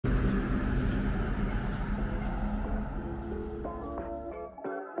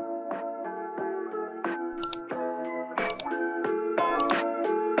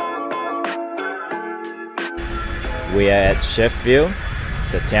We are at Sheffield,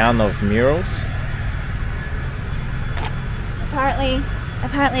 the town of murals.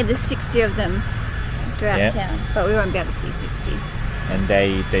 Apparently there's 60 of them throughout town, but we won't be able to see 60. And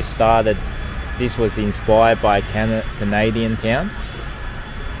they started, this was inspired by a Canadian town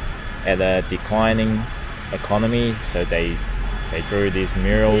at a declining economy, so they drew these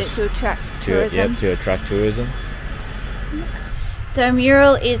murals to attract tourism. To attract tourism. So a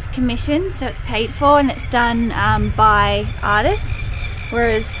mural is commissioned, so it's paid for, and it's done by artists,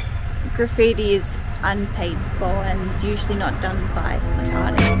 whereas graffiti is unpaid for and usually not done by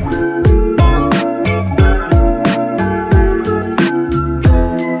artists.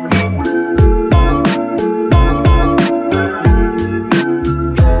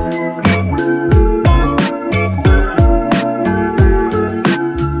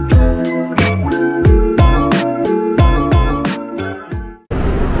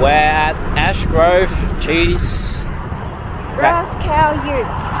 We're at AshGrove Cheese Grass Cow Ute.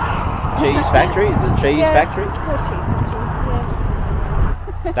 Cheese Factory? Is it cheese factory? It's called Cheese Factory,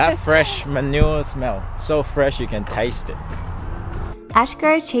 yeah. That fresh manure smell. So fresh you can taste it.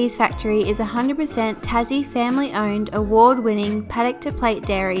 AshGrove Cheese Factory is a 100% Tassie family-owned, award-winning paddock-to-plate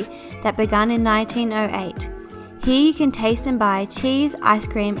dairy that began in 1908. Here you can taste and buy cheese, ice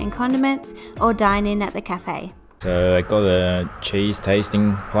cream and condiments, or dine in at the cafe. So I got a cheese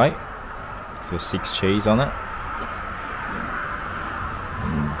tasting plate. So 6 cheese on it.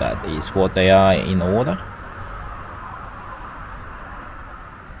 And that is what they are in order.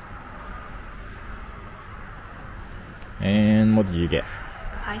 And what did you get?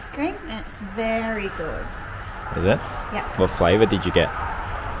 Ice cream, and it's very good. Is it? Yeah. What flavour did you get?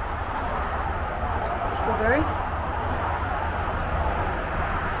 Strawberry.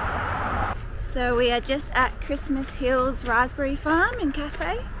 So we are just at Christmas Hills Raspberry Farm and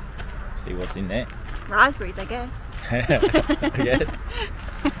Cafe. See what's in there. Raspberries, I guess. I guess.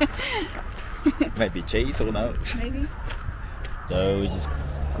 Maybe cheese, who knows? Maybe. So we're just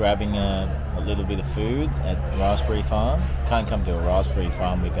grabbing a little bit of food at Raspberry Farm. Can't come to a raspberry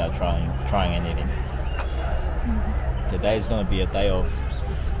farm without trying anything. Today's going to be a day of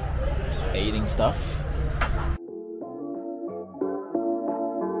eating stuff.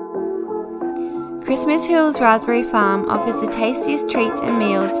 Christmas Hills Raspberry Farm offers the tastiest treats and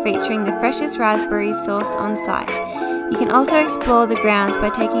meals featuring the freshest raspberries sourced on site. You can also explore the grounds by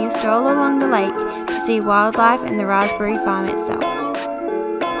taking a stroll along the lake to see wildlife and the raspberry farm itself.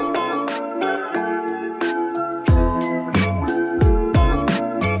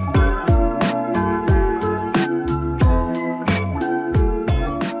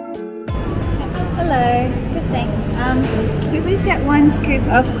 Hello, good thanks. Can we please get 1 scoop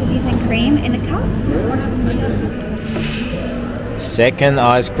of cookies and cream in a cup? Second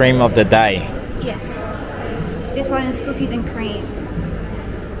ice cream of the day. Yes. This one is cookies and cream.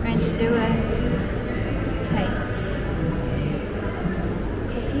 We're going to do a taste.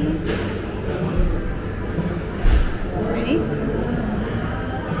 Cookie. Ready?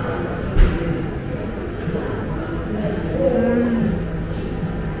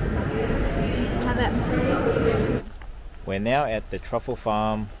 Have it. We're now at the Truffle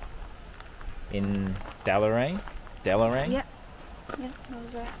farm in Deloraine. Deloraine? Yep. Yep, that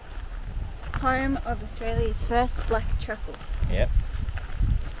was right. Home of Australia's first black truffle. Yep.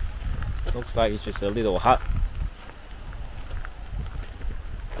 Looks like it's just a little hut.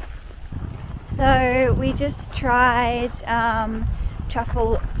 So we just tried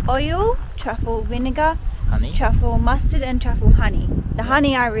truffle oil, truffle vinegar, Honey? truffle mustard and truffle honey. The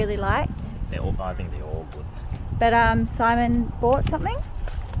honey I really liked. I think they're all good. But Simon bought something.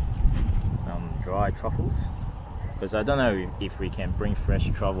 Some dry truffles. Because I don't know if we can bring fresh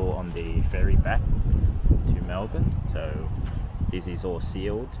truffle on the ferry back to Melbourne. So this is all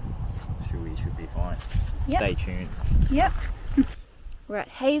sealed. We should be fine. Yep. Stay tuned. Yep. We're at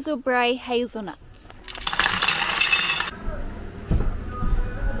Hazelbrae Hazelnuts.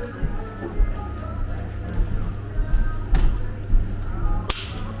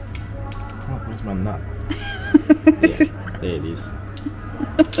 Oh, where's my nut? Yeah, there it is.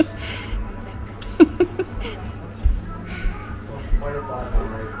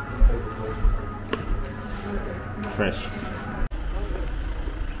 Fresh.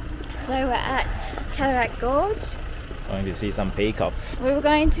 So we're at Cateract Gorge. Going to see some peacocks. We were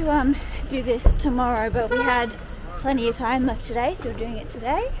going to do this tomorrow, but we had plenty of time left today, so we're doing it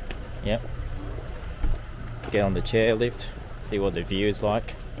today. Yep. Get on the chairlift, see what the view is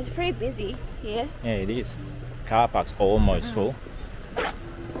like. It's pretty busy here. Yeah, it is. Car park's almost full.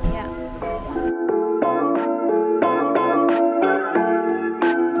 Yeah.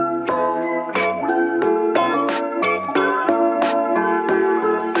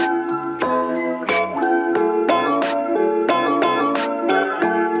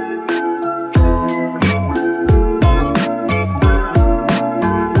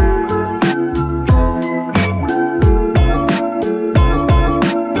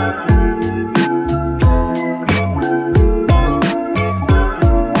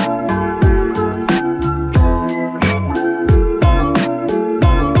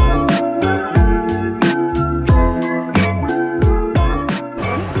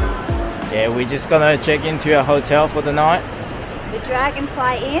 Yeah, we're just gonna check into a hotel for the night. The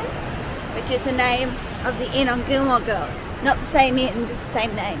Dragonfly Inn, which is the name of the inn on Gilmore Girls. Not the same inn, just the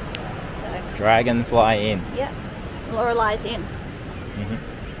same name. So, Dragonfly Inn. yep, Lorelei's Inn.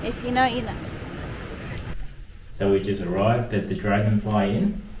 Mm-hmm. If you know, you know. So we just arrived at the Dragonfly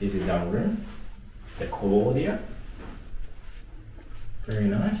Inn. This is our room. The Claudia. Very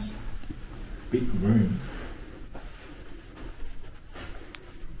nice. Big rooms.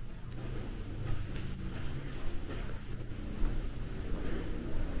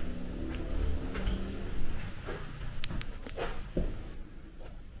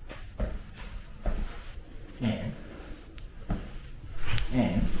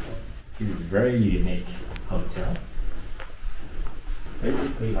 And this is a very unique hotel. It's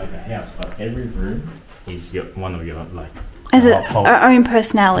basically like a house, but every room is one of your like As our own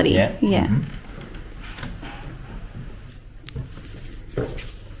personality. Yeah. Yeah. Mm-hmm.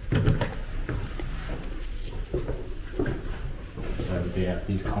 So we have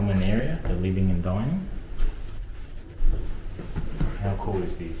this common area, the living and dining. How cool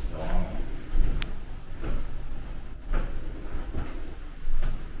is this? Oh.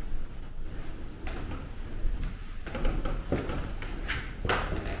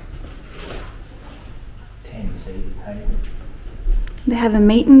 They have a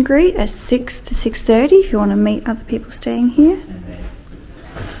meet and greet at 6 to 6:30 if you want to meet other people staying here. And then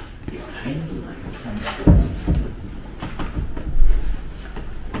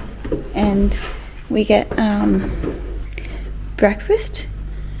And we get breakfast.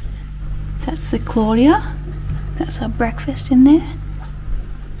 So that's the Claudia. That's our breakfast in there.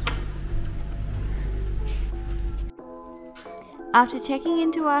 After checking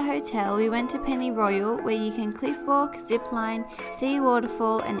into our hotel, we went to Penny Royal, where you can cliff walk, zip line, see a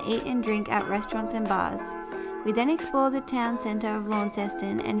waterfall and eat and drink at restaurants and bars. We then explored the town centre of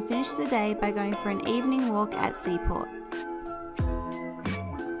Launceston and finished the day by going for an evening walk at Seaport.